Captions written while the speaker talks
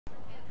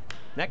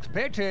Next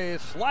pitch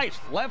is sliced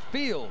left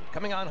field.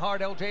 Coming on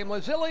hard, LJ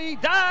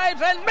Mazzilli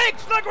dives and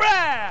makes the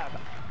grab.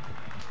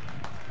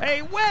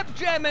 A web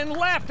gem in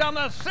left on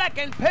the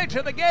second pitch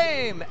of the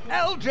game.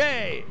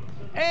 LJ,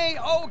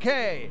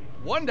 A-OK,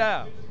 1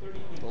 down.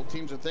 Both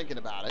teams are thinking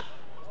about it.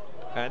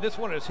 And this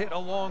one is hit a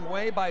long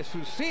way by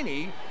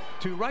Susini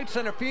to right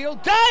center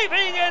field.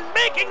 Diving and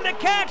making the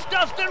catch,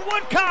 Dustin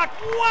Woodcock.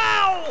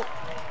 Wow!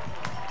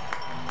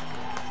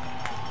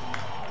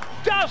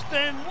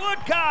 Dustin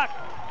Woodcock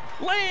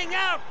laying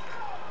out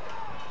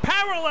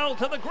parallel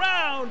to the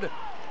ground,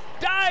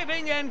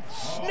 diving and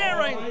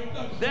snaring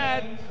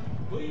that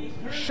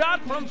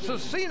shot from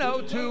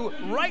Susino to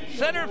right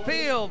center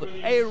field.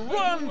 A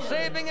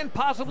run-saving and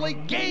possibly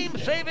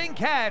game-saving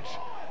catch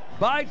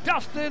by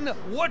Dustin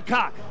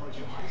Woodcock.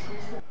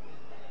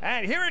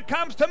 And here it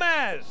comes to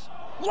Maz.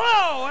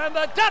 Low, and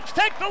the Ducks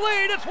take the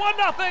lead. It's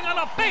 1-0 on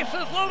a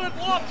bases-loaded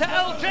walk to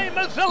LJ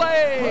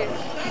Mazzilli.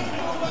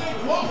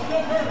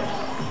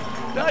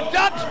 The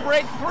Ducks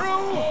break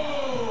through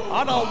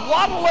on a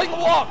waddling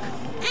walk.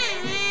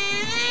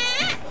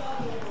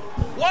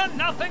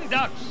 1-0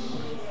 Ducks.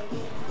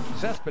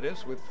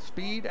 Cespedes with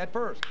speed at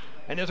first.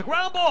 And there's a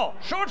ground ball.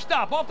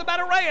 Shortstop off the bat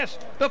of Reyes.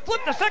 The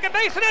flip to second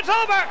base, and it's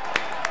over.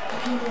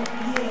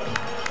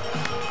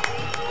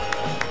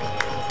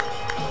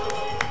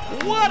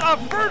 What a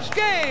first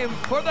game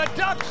for the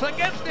Ducks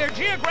against their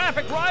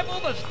geographic rival,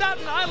 the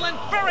Staten Island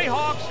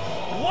FerryHawks.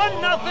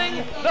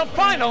 1-0, the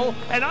final,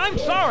 and I'm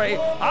sorry,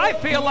 I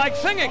feel like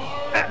singing.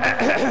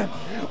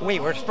 We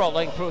were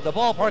strolling through the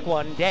ballpark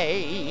one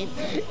day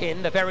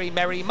in the very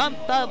merry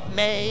month of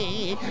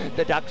May.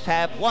 The Ducks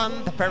have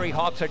won, the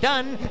FerryHawks are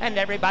done, and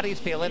everybody's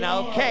feeling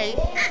okay.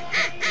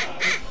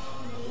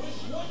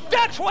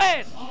 Ducks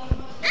win!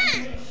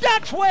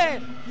 Ducks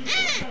win!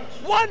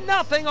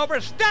 1-0 over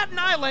Staten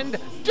Island.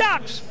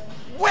 Ducks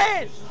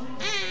win!